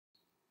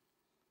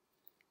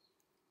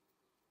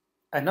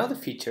Another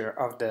feature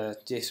of the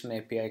JSON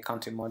API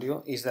country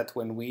module is that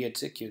when we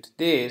execute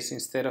this,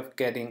 instead of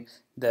getting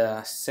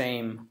the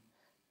same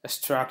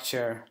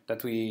structure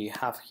that we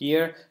have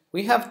here,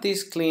 we have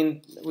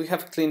cleaned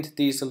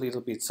this a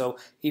little bit. So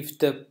if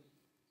the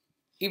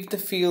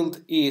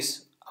field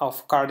is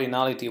of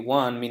cardinality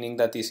 1, meaning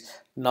that is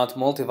not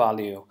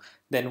multi-value,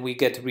 then we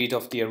get rid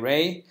of the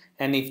array.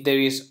 And if there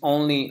is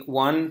only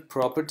one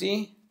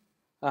property,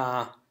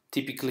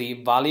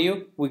 typically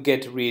value, we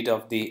get rid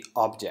of the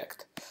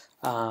object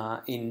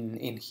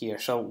in here.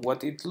 So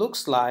what it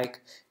looks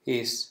like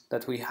is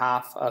that we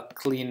have a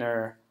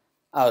cleaner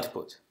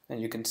output. And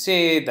you can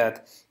see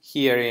that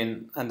here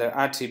under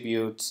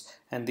attributes,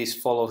 and this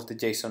follows the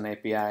JSON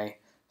API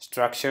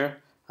structure.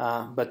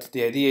 But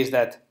the idea is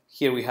that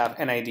here we have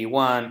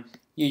NID1,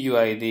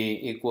 UUID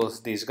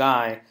equals this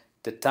guy,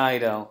 the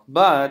title.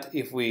 But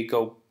if we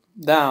go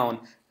down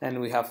and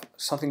we have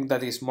something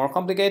that is more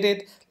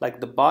complicated, like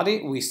the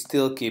body, we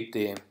still keep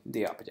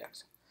the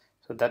object.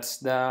 So that's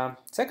the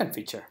second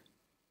feature.